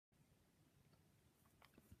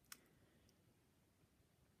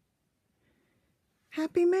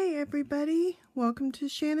Happy May, everybody. Welcome to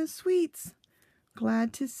Shanna's Sweets.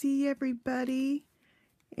 Glad to see everybody.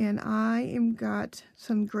 And I am got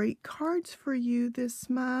some great cards for you this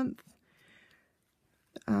month.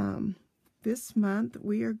 This month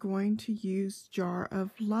we are going to use Jar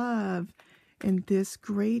of Love. And this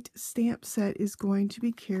great stamp set is going to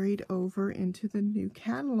be carried over into the new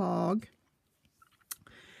catalog.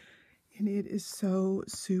 And it is so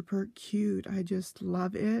super cute. I just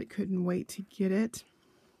love it. Couldn't wait to get it.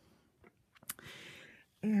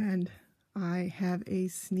 And I have a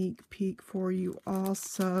sneak peek for you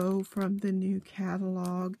also from the new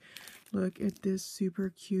catalog. Look at this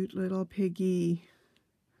super cute little piggy.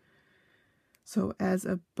 So as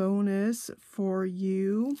a bonus for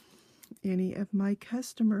you, any of my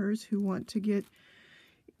customers who want to get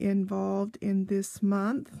involved in this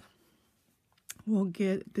month will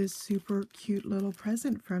get this super cute little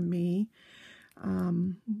present from me.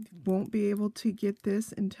 Won't be able to get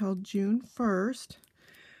this until June 1st.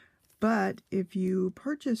 But if you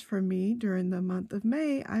purchase from me during the month of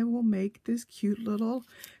May, I will make this cute little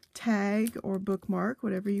tag or bookmark,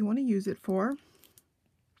 whatever you want to use it for.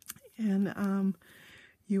 And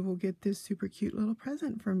you will get this super cute little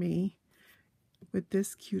present from me with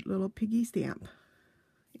this cute little piggy stamp.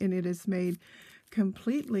 And it is made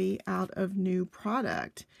completely out of new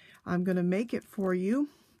product. I'm going to make it for you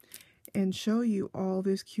and show you all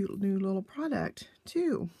this cute new little product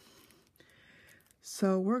too.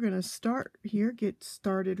 So we're going to start here, get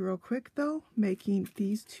started real quick though, making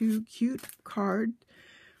these two cute card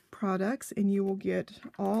products, and you will get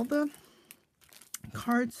all the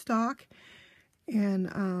cardstock.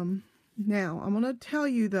 And now I'm going to tell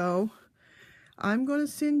you though, I'm going to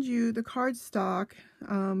send you the cardstock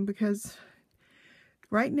because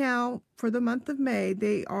right now for the month of May,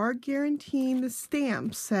 they are guaranteeing the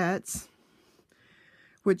stamp sets,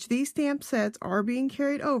 which these stamp sets are being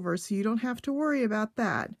carried over, so you don't have to worry about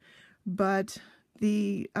that. But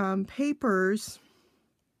the papers,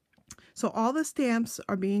 so all the stamps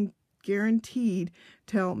are being guaranteed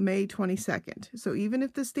till May 22nd. So even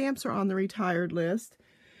if the stamps are on the retired list,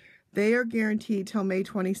 they are guaranteed till May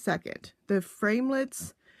 22nd. The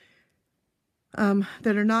framelits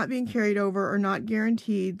that are not being carried over are not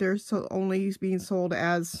guaranteed. They're only being sold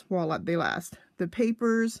as while they last. The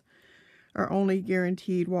papers are only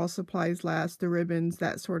guaranteed while supplies last, the ribbons,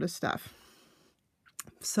 that sort of stuff.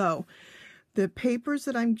 So the papers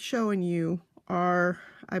that I'm showing you are,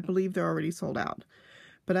 I believe they're already sold out.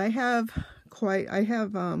 But I have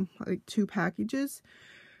like 2 packages.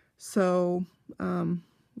 So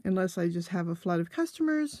unless I just have a flood of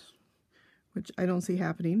customers, which I don't see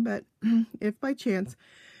happening, but if by chance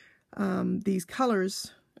these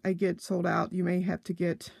colors I get sold out, you may have to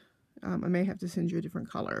get, I may have to send you a different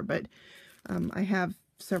color, but I have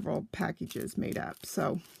several packages made up,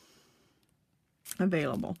 so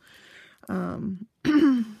available.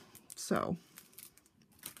 So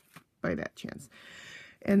by that chance.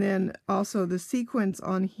 And then also the sequence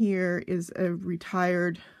on here is a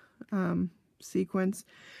retired sequence.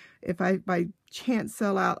 If I by chance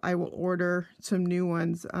sell out, I will order some new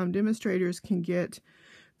ones. Demonstrators can get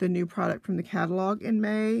the new product from the catalog in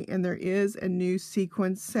May, and there is a new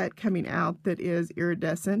sequence set coming out that is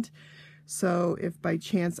iridescent. So if by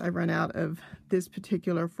chance I run out of this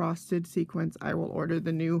particular frosted sequence, I will order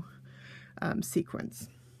the new sequence.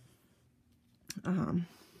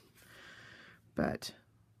 But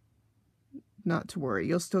not to worry,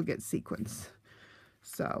 you'll still get sequence.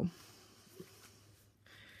 So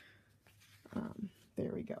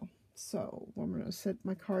there we go. So I'm going to set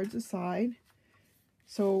my cards aside.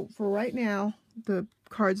 So for right now, the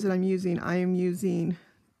cards that I'm using, I am using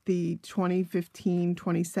the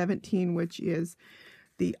 2015-2017, which is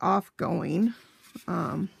the off-going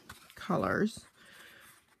colors.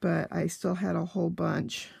 But I still had a whole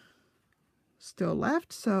bunch still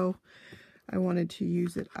left, so I wanted to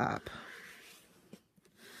use it up.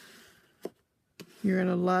 You're going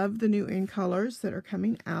to love the new in colors that are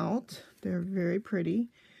coming out. They're very pretty.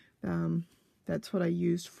 That's what I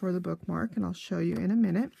used for the bookmark, and I'll show you in a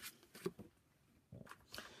minute.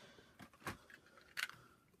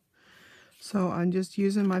 So I'm just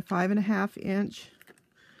using my 5.5 inch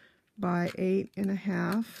by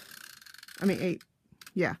 8.5. I mean 8.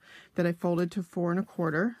 Yeah, that I folded to 4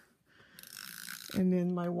 1/4. And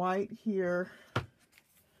then my white here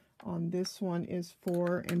on this one is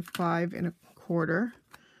 4 5 1/4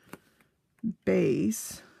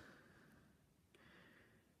 base.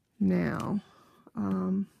 Now,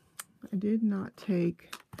 I did not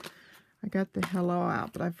take, I got the hello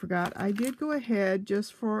out, but I forgot. I did go ahead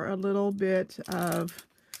just for a little bit of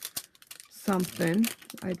something.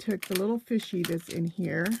 I took the little fishy that's in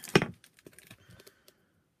here,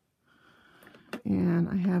 and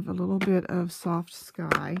I have a little bit of soft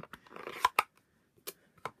sky,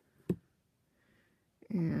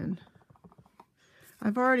 and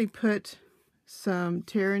I've already put some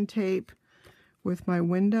tear and tape with my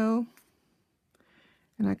window,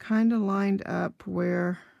 and I kind of lined up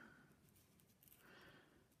where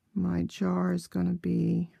my jar is going to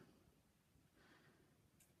be.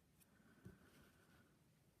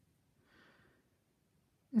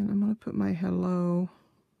 And I'm going to put my hello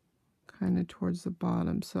kind of towards the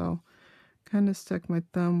bottom, so kind of stuck my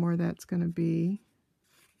thumb where that's going to be.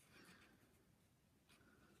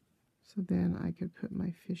 So then I could put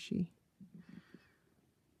my fishy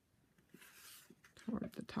toward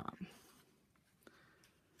the top.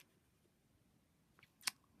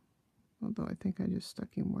 Although I think I just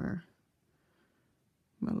stuck him where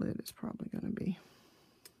my lid is probably going to be.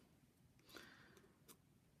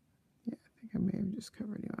 Yeah, I think I may have just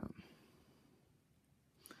covered him up.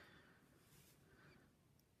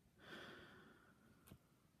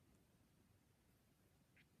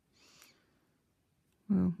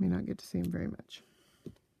 Well, may not get to see him very much.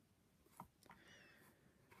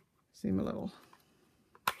 See him a little.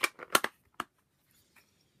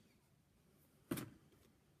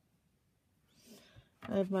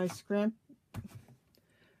 I have my Stamp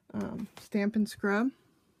and Scrub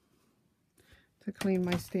to clean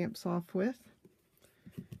my stamps off with.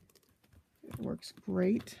 It works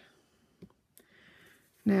great.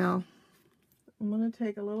 Now, I'm going to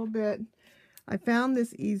take a little bit. I found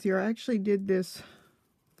this easier. I actually did this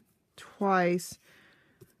twice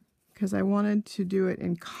because I wanted to do it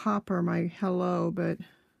in copper, my hello, but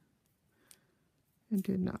it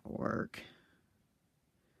did not work.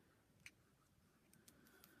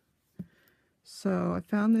 So I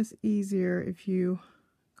found this easier if you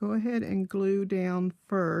go ahead and glue down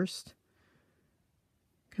first,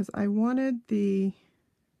 because I wanted the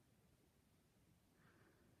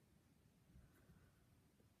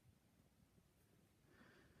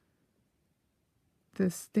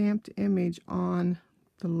stamped image on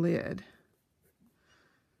the lid.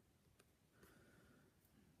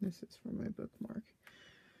 This is for my bookmark.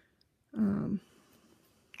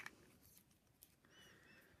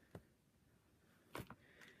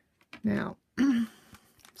 Now,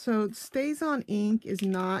 so Stays on Ink is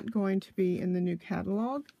not going to be in the new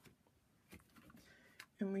catalog.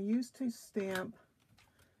 And we used to stamp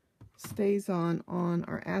Stays on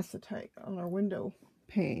our acetate, on our window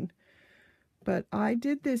pane. But I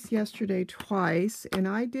did this yesterday twice, and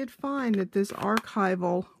I did find that this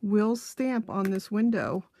archival will stamp on this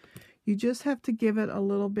window. You just have to give it a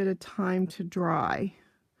little bit of time to dry.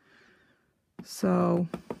 So,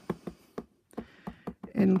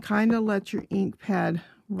 and kind of let your ink pad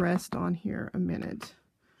rest on here a minute.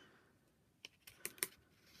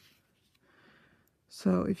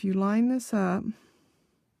 So if you line this up,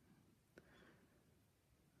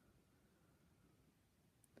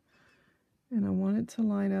 and I want it to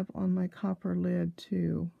line up on my copper lid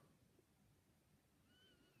too.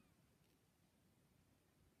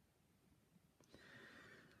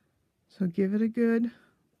 So give it a good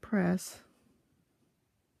press.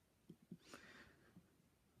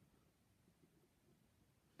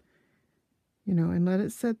 You know, and let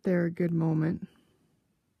it sit there a good moment.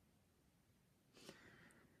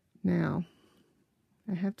 Now,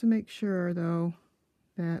 I have to make sure though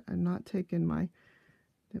that I'm not taking my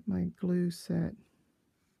glue set.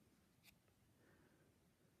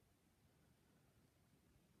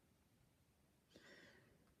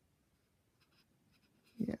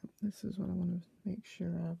 Yeah, this is what I want to make sure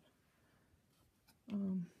of.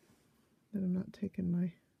 That I'm not taking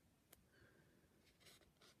my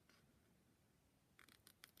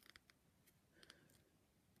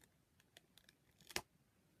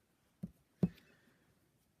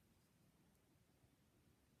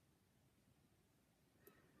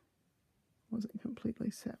wasn't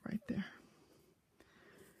completely set right there.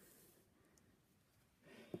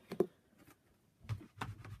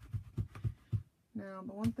 Now,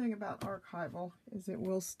 the one thing about archival is it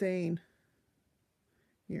will stain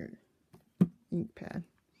your ink pad.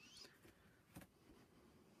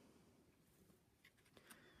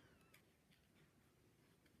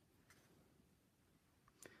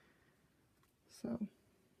 So,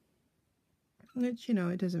 which, you know,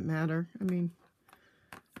 it doesn't matter. I mean,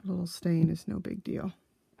 a little stain is no big deal.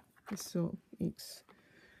 It still inks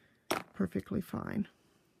perfectly fine.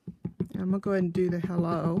 And I'm going to go ahead and do the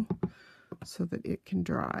hello so that it can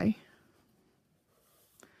dry.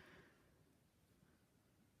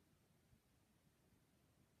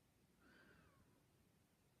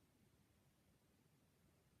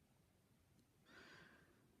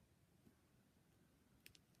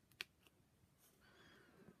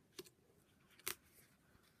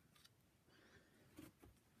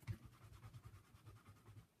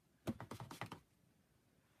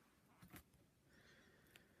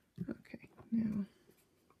 Now,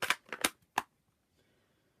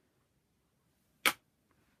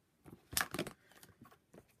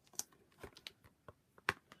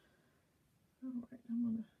 alright, I'm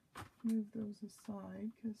going to move those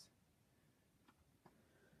aside because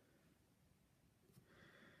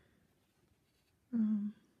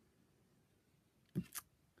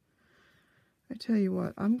I tell you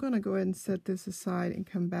what, I'm going to go ahead and set this aside and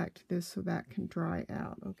come back to this so that can dry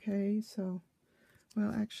out, okay? So,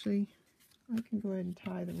 well, actually, I can go ahead and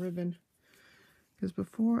tie the ribbon because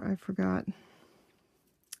before I forgot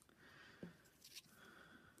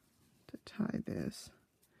to tie this.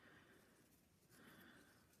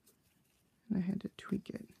 And I had to tweak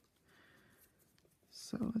it.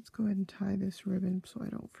 So let's go ahead and tie this ribbon so I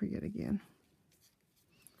don't forget again.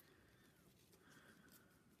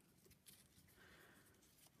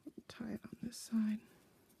 Tie it on this side.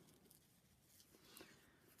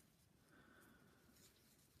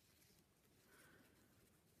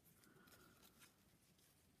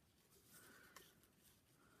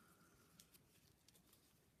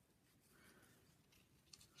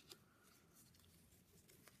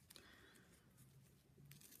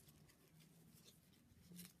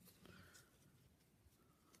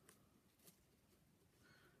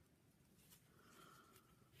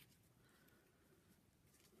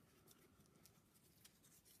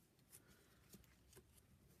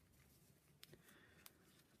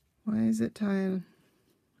 Why is it tying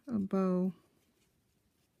a bow?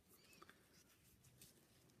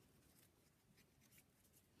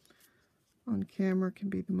 On camera can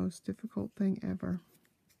be the most difficult thing ever.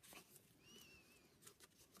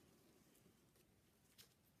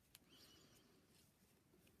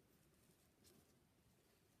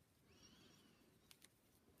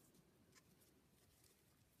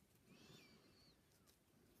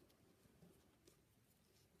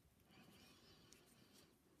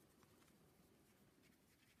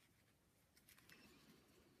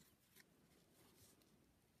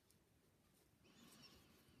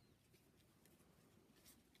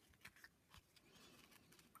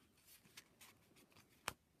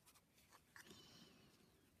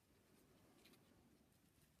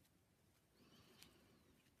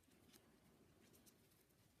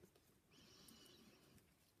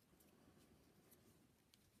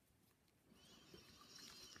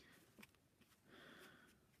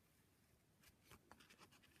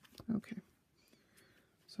 Okay,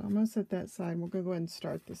 so I'm going to set that aside. We're going to go ahead and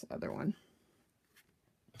start this other one.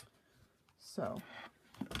 So,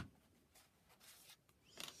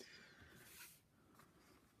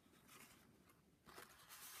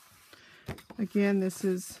 again, this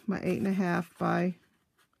is my 8.5 by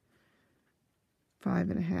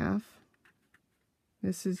 5.5.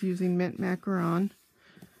 This is using mint macaron.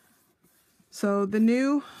 So the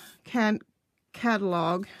new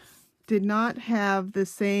catalog did not have the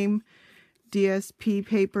same DSP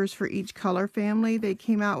papers for each color family. They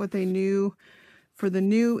came out with a new, for the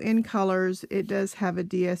new in colors, it does have a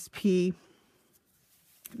DSP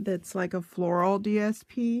that's like a floral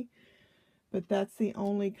DSP, but that's the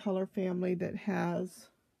only color family that has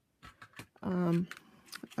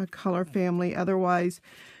a color family. Otherwise,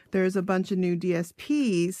 there's a bunch of new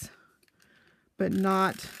DSPs, but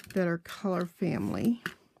not that are color family.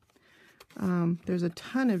 There's a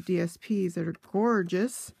ton of DSPs that are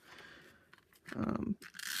gorgeous. And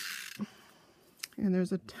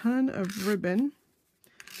there's a ton of ribbon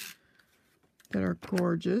that are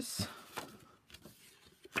gorgeous.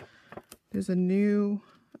 There's a new,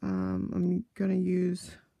 I'm going to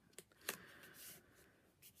use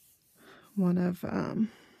one of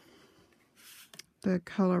the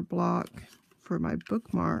color block for my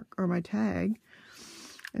bookmark or my tag.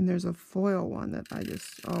 And there's a foil one that I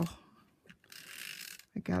just, oh,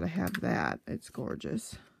 I gotta have that. It's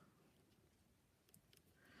gorgeous.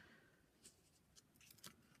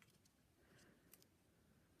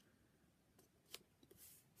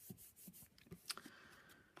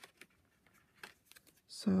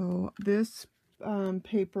 So this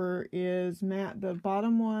paper is matte. The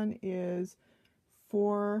bottom one is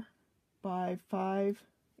 4 by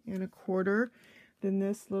 5.25. Then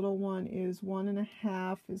this little one is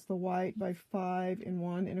 1.5 is the white by 5, and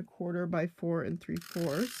 1.25 by 4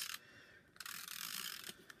 3/4.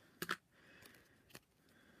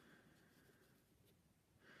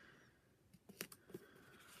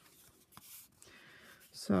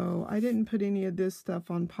 So I didn't put any of this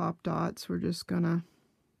stuff on pop dots. We're just gonna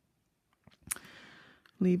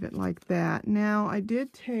leave it like that. Now I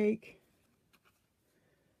did take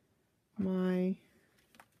my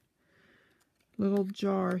little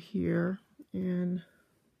jar here, and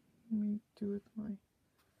let me do with my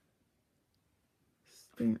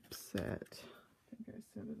stamp set. I think I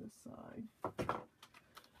set it aside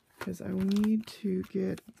because I need to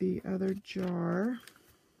get the other jar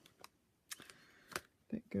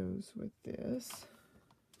that goes with this.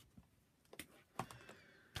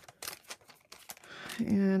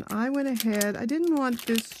 And I went ahead, I didn't want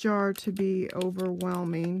this jar to be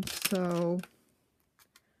overwhelming, so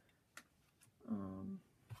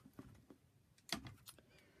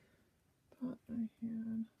thought I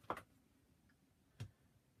had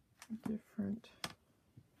a different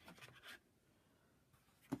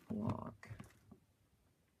block.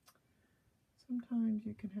 Sometimes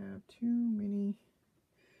you can have too many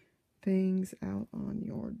things out on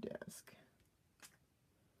your desk.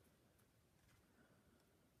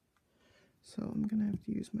 So I'm going to have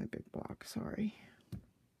to use my big block, sorry.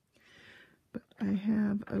 But I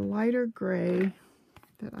have a lighter gray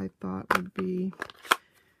that I thought would be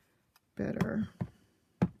better.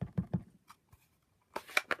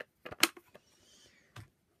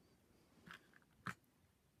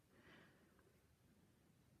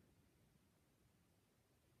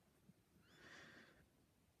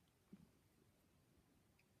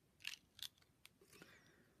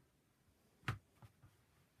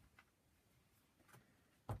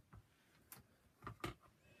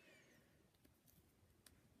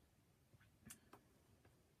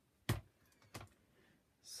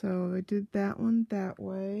 So I did that one that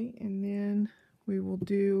way, and then we will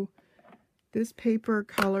do, this paper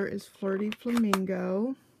color is Flirty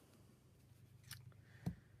Flamingo.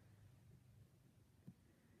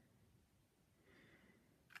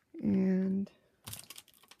 And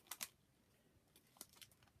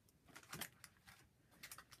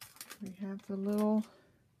we have the little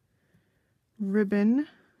ribbon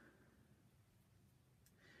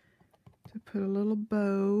to put a little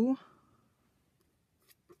bow.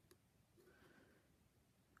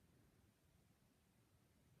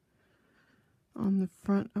 On the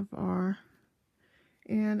front of our,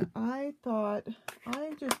 and I thought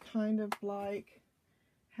I just kind of like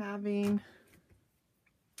having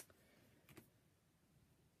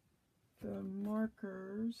the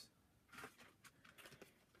markers,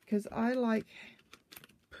 because I like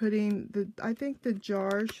putting the, I think the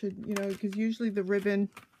jar should, you know, because usually the ribbon,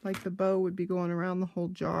 like the bow, would be going around the whole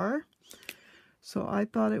jar. So I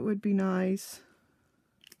thought it would be nice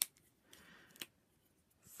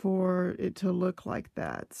for it to look like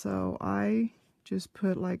that. So I just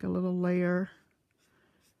put like a little layer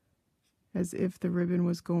as if the ribbon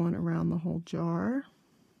was going around the whole jar.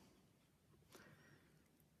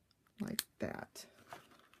 Like that.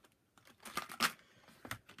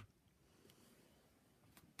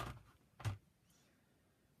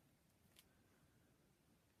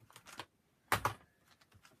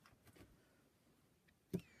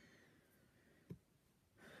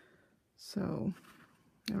 So,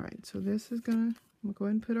 all right, so this is gonna, we'll go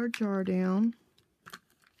ahead and put our jar down.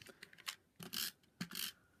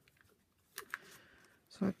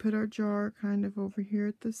 So I put our jar kind of over here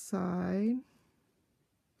at the side.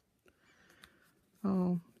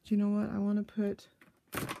 Oh, but you know what? I want to put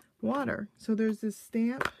water. So there's this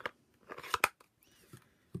stamp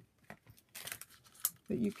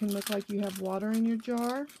that you can look like you have water in your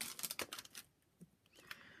jar.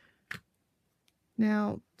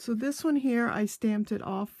 Now, so this one here, I stamped it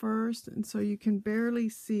off first, and so you can barely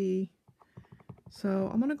see. So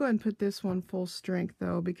I'm going to go ahead and put this one full strength,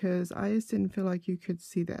 though, because I just didn't feel like you could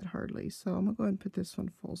see that hardly. So I'm going to go ahead and put this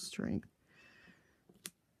one full strength.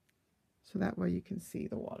 So that way you can see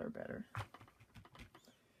the water better.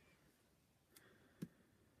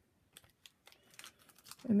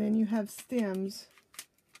 And then you have stems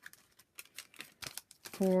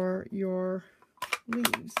for your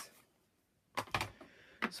leaves.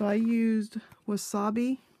 So I used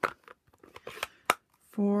wasabi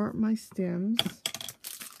for my stems.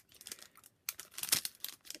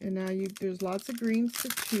 And now there's lots of greens to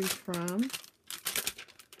choose from.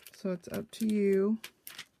 So it's up to you.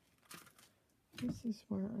 This is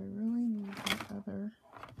where I really need the other.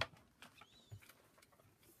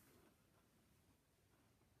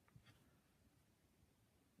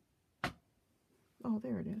 Oh,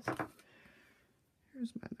 there it is.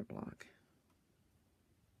 Here's my other block.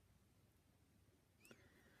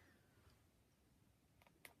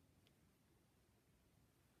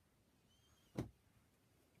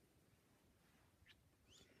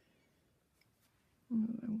 Oh,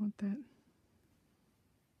 I want that.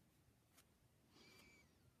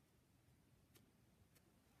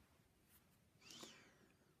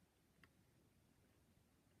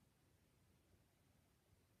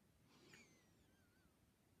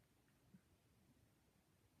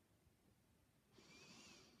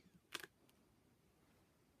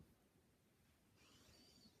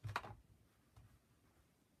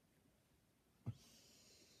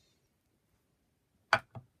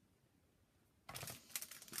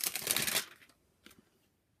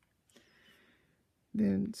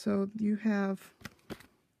 Then, so you have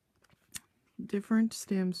different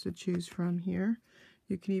stems to choose from here.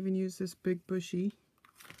 You can even use this big bushy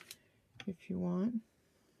if you want.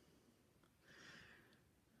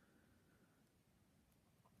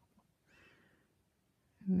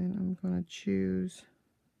 And then I'm going to choose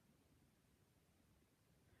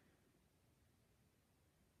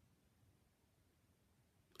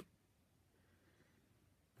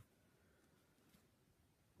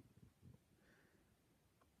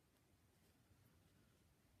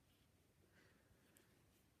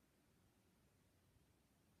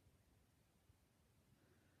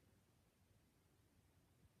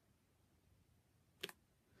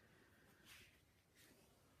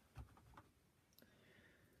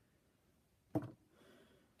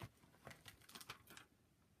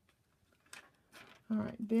all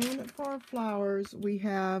right, then for our flowers, we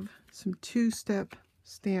have some two-step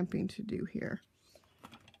stamping to do here.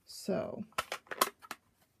 So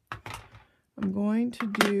I'm going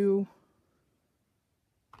to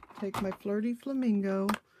take my Flirty Flamingo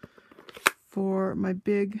for my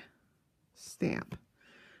big stamp,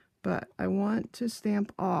 but I want to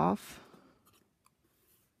stamp off.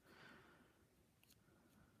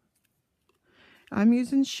 I'm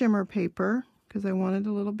using shimmer paper because I wanted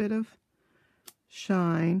a little bit of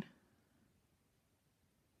shine.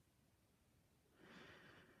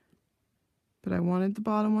 But I wanted the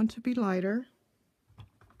bottom one to be lighter.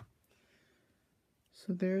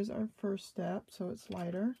 So there's our first step, so it's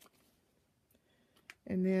lighter.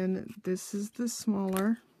 And then this is the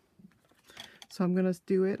smaller. So I'm going to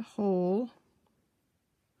do it whole.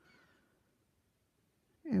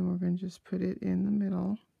 And we're going to just put it in the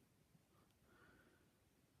middle.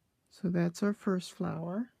 So that's our first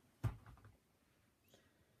flower.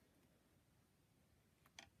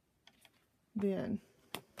 Then,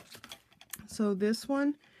 so this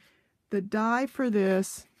one, the die for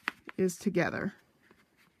this is together.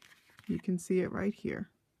 You can see it right here.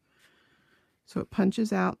 So it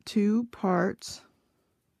punches out two parts.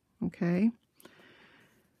 Okay.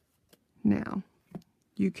 Now,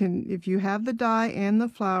 you can, if you have the die and the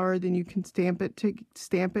flower, then you can stamp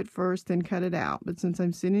it first, then cut it out. But since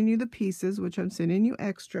I'm sending you the pieces, which I'm sending you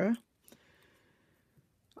extra,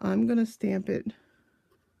 I'm going to stamp it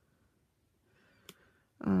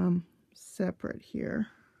separate here,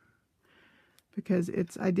 because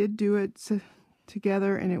I did do it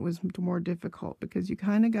together and it was more difficult because you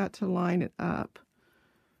kind of got to line it up.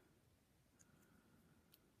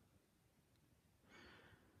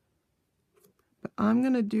 But I'm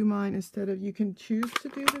going to do mine instead of, you can choose to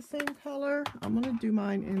do the same color. I'm going to do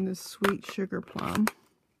mine in this Sweet Sugar Plum.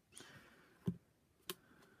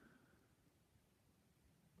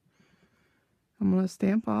 I'm going to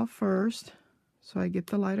stamp off first so I get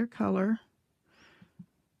the lighter color.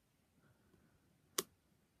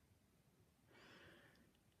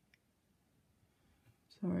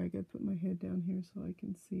 Sorry, I got to put my head down here so I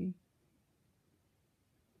can see.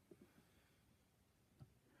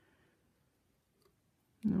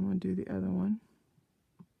 And I'm going to do the other one.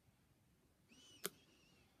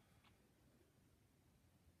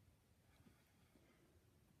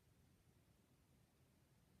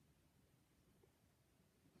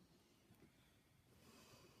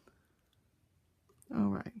 All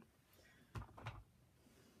right.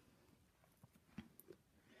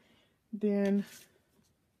 Then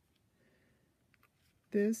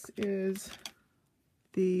this is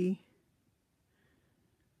the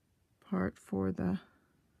part for the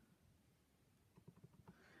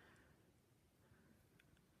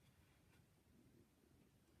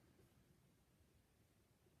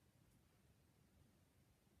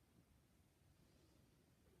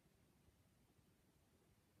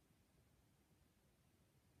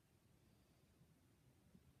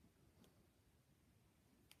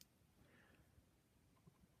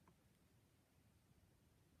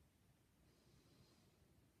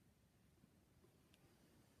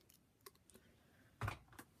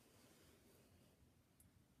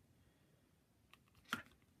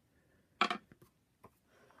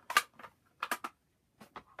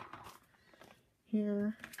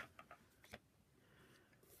here.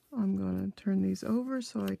 I'm going to turn these over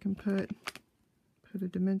so I can put a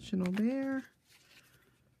dimensional there.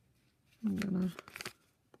 I'm going to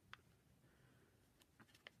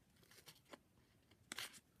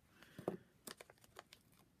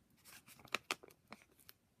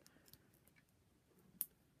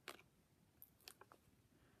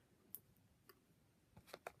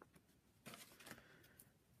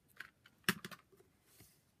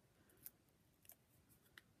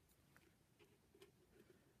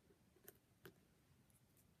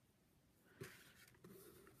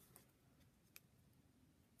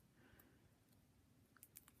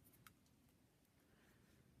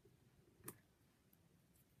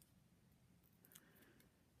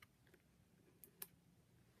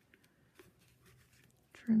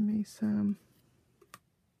trim me some.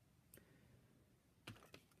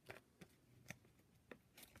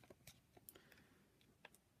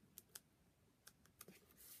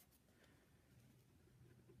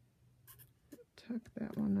 Tuck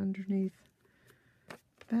that one underneath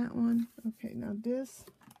that one. Okay, now this,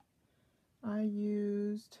 I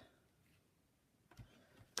used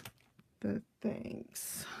the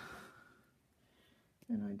thanks.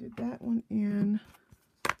 And I did that one in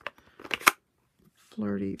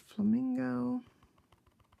Flirty Flamingo.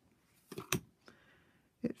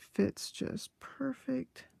 It fits just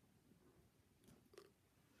perfect.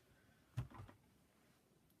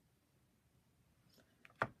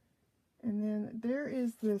 And then there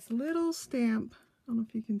is this little stamp. I don't know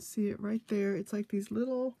if you can see it right there. It's like these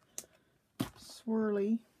little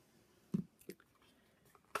swirly.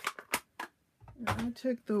 And I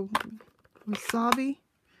took the wasabi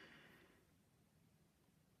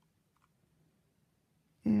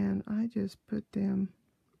and I just put them.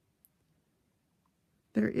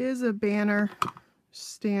 There is a banner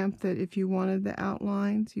stamp that if you wanted the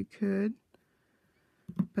outlines, you could.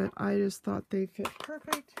 But I just thought they fit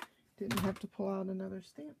perfect. Didn't have to pull out another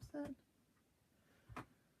stamp set.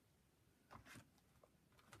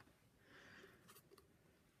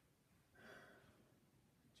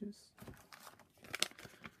 Just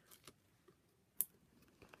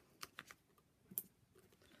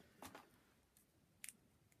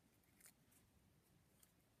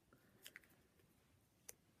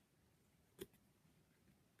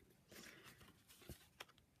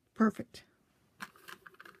perfect.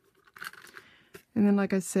 And then,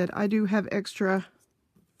 like I said, I do have extra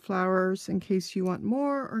flowers in case you want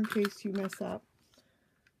more or in case you mess up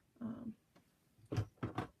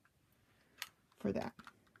for that.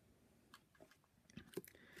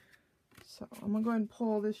 So I'm going to go ahead and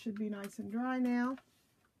pull. This should be nice and dry now.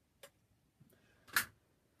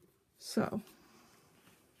 So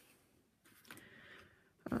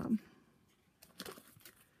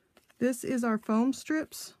this is our foam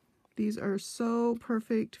strips. These are so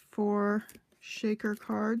perfect for shaker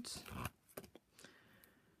cards.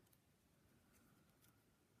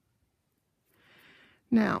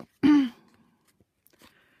 Now,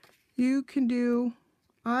 you can do,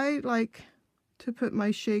 I like to put my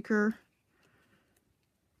shaker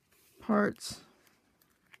parts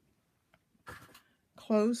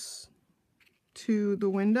close to the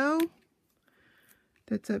window.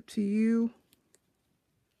 That's up to you.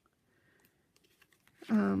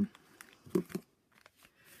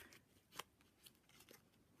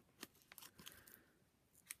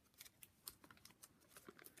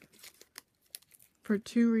 For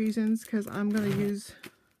two reasons, because I'm going to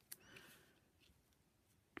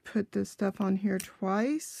put this stuff on here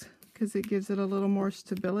twice because it gives it a little more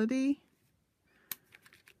stability.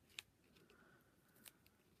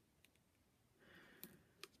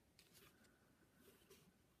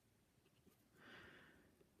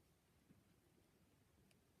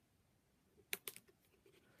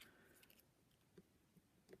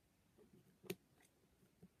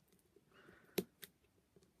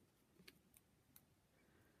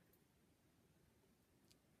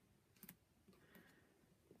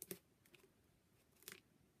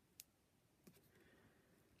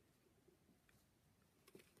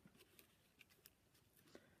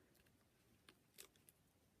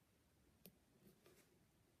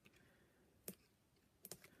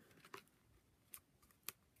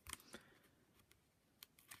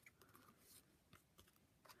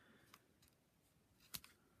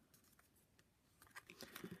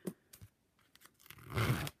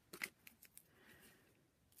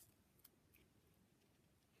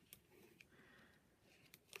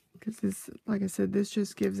 Because this, like I said, this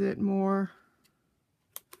just gives it more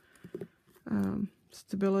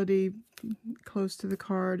stability close to the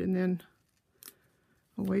card and then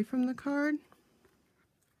away from the card.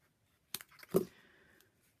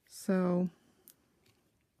 So,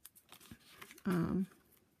 and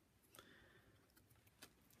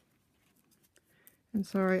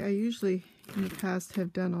sorry, I usually in the past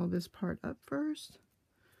have done all this part up first.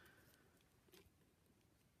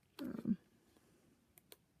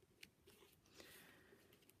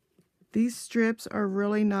 These strips are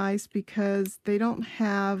really nice because they don't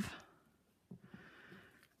have,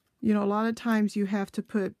 you know, a lot of times you have to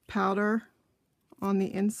put powder on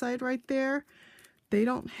the inside right there. They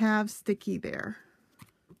don't have sticky there.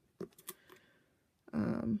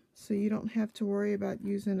 So you don't have to worry about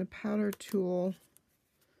using a powder tool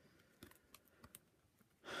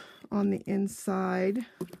on the inside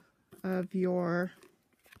of your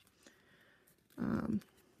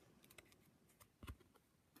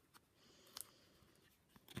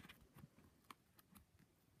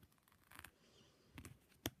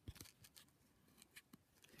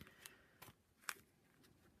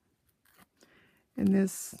And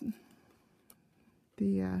this,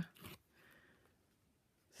 the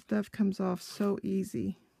stuff comes off so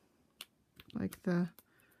easy, like the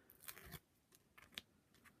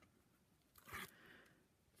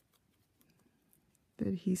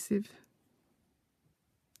adhesive.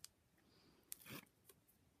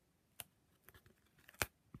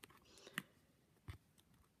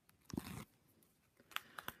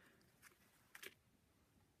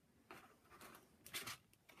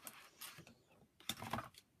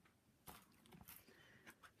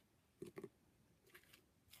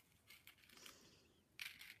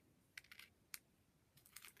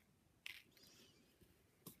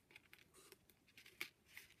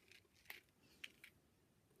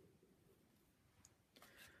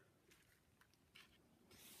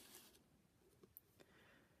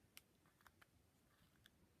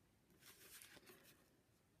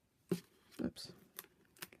 Oops.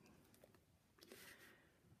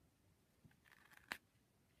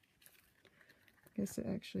 I guess it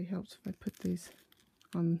actually helps if I put these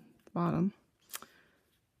on the bottom,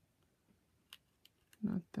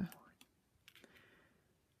 not the...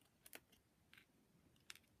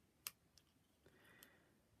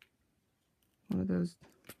 one of those.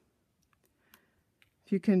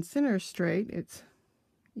 If you can center straight, it's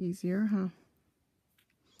easier, huh?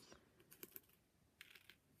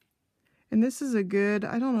 And this is a good,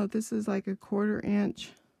 I don't know if this is like a 1/4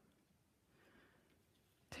 inch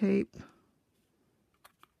tape.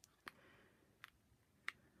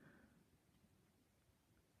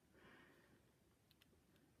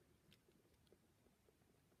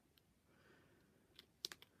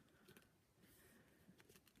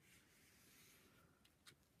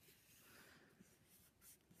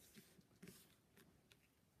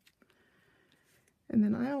 And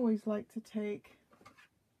then I always like to take,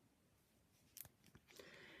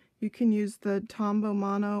 you can use the Tombow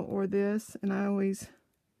Mono or this, and I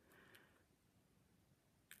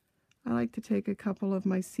like to take a couple of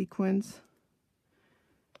my sequins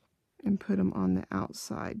and put them on the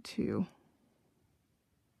outside too.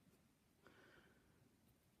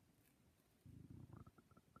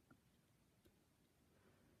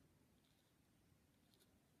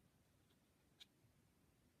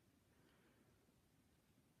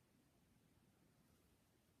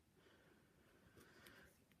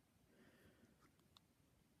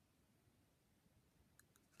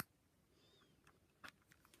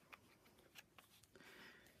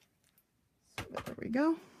 There we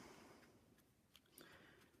go.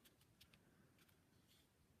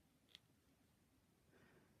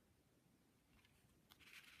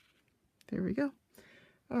 There we go.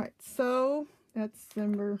 All right, so that's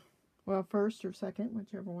number, well, first or second,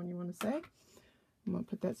 whichever one you want to say. I'm going to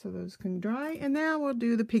put that so those can dry. And now we'll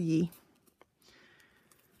do the Piggy.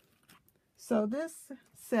 So this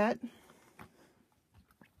set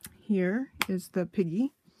here is the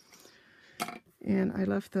Piggy. And I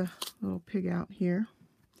left the little pig out here.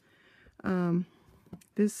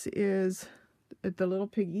 This is the little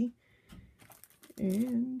Piggy.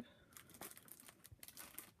 And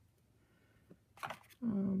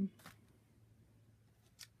trying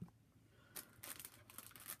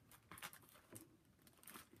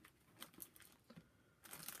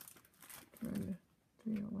to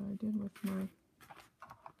figure out what I did with my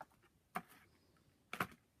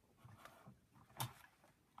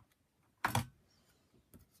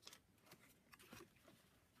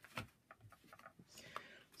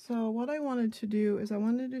So what I wanted to do is I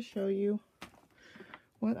wanted to show you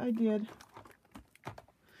what I did.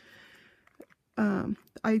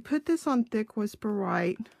 I put this on Thick Whisper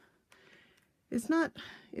White. It's not,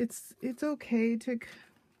 it's okay to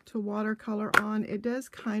watercolor on. It does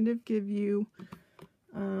kind of give you,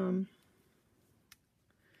 I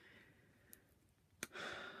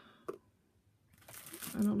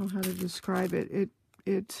don't know how to describe it.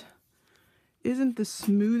 It isn't the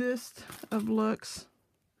smoothest of looks.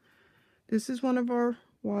 This is one of our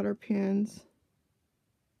water pens.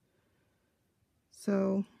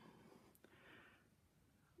 So,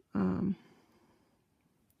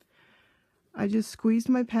 I just squeezed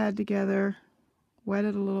my pad together, wet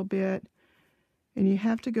it a little bit, and you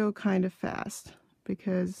have to go kind of fast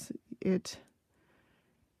because it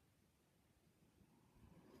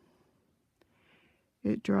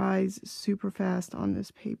dries super fast on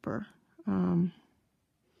this paper. You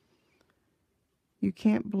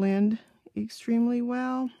can't blend extremely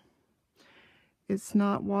well. It's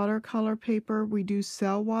not watercolor paper. We do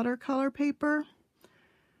sell watercolor paper.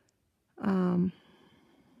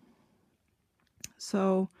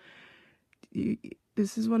 So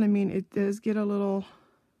this is what I mean. It does get a little,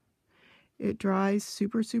 it dries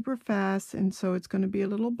super fast, and so it's going to be a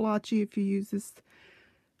little blotchy if you use this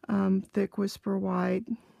thick whisper white.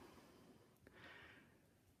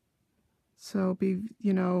 So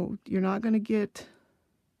you know, you're not going to get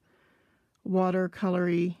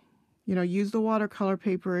watercolory. You know, use the watercolor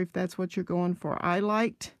paper if that's what you're going for.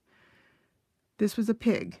 This was a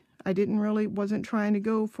pig. I wasn't trying to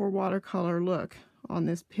go for watercolor look on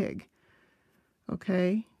this pig.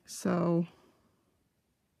 Okay, so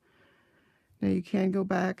now you can go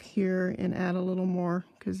back here and add a little more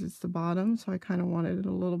because it's the bottom, so I kind of wanted it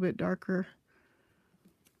a little bit darker.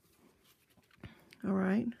 All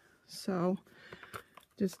right, so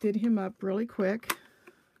just did him up really quick.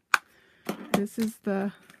 This is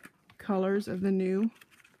the colors of the new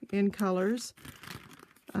in colors.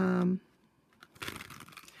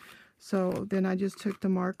 So then I just took the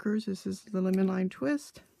markers. This is the lemon lime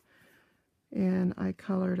twist, and I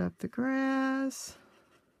colored up the grass.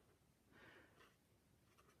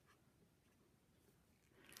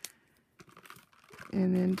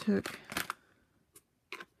 And then took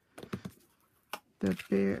the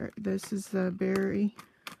bear. This is the berry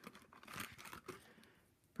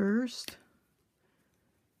burst.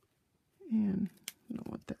 And I don't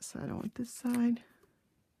want that side, I want this side.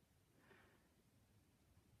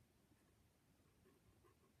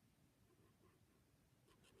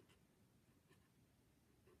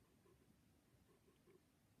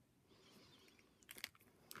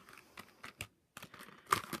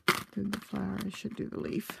 Did the flower, I should do the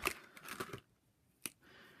leaf.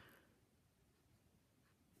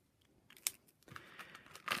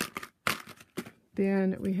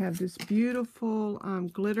 Then we have this beautiful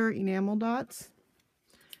glitter enamel dots.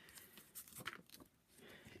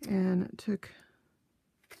 And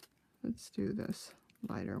let's do this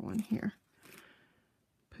lighter one here.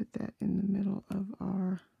 Put that in the middle of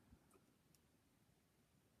our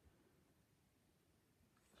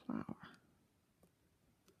flower.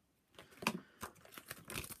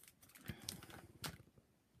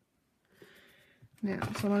 Now,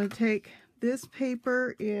 so I'm going to take, this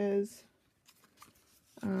paper is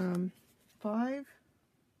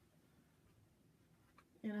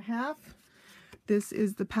 5.5. This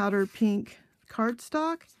is the powder pink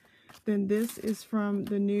cardstock. Then this is from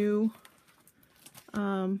the new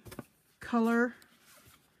color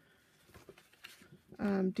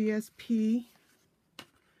DSP.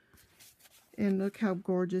 And look how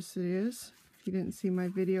gorgeous it is. If you didn't see my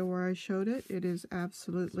video where I showed it, it is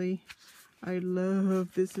absolutely, I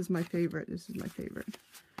love, this is my favorite. This is my favorite.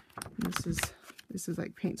 This is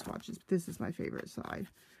like paint swatches. This is my favorite side.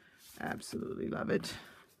 Absolutely love it.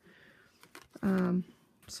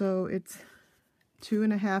 So it's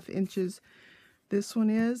 2.5 inches. This one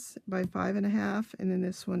is by 5.5, and then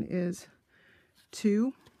this one is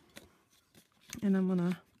 2. And I'm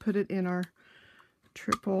gonna put it in our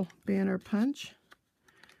triple banner punch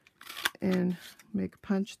and make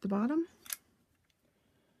punch the bottom.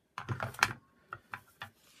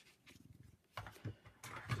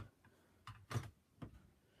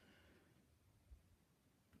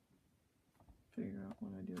 Figure out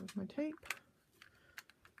what I do with my tape.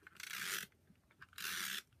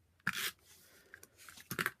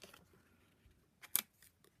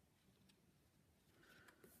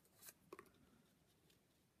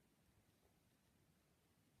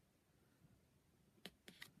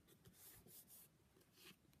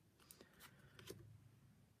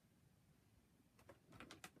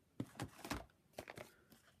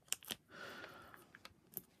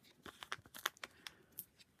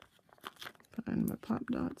 Find my pop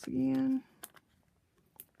dots again.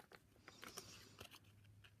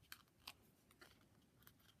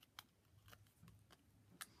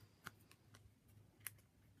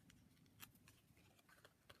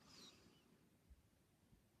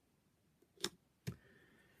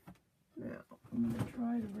 Now I'm going to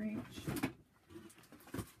try to reach.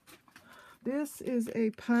 This is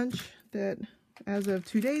a punch that, as of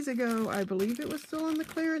 2 days ago, I believe it was still in the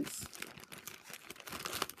clearance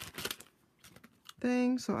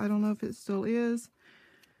thing, so I don't know if it still is.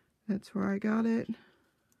 That's where I got it.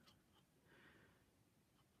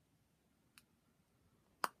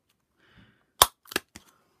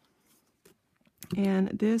 And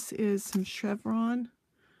this is some chevron.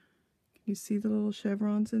 Can you see the little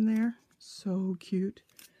chevrons in there? So cute.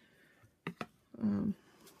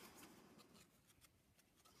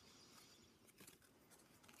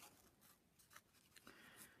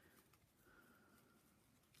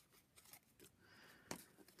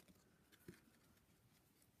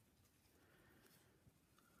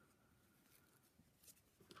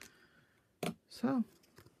 So,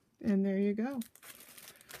 and there you go.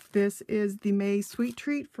 This is the May Sweet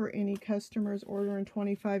Treat for any customers ordering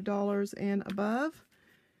 $25 and above.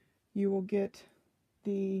 You will get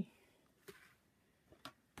the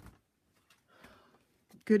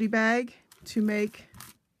goodie bag to make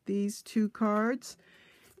these 2 cards,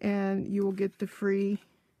 and you will get the free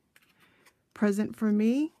present from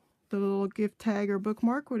me, the little gift tag or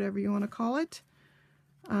bookmark, whatever you want to call it,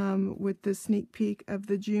 with the sneak peek of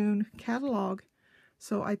the June catalog.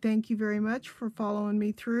 So I thank you very much for following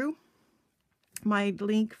me through. My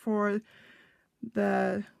link for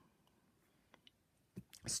the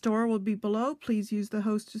store will be below. Please use the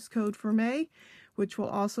hostess code for May, which will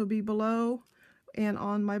also be below and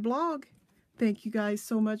on my blog. Thank you guys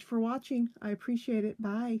so much for watching. I appreciate it.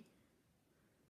 Bye.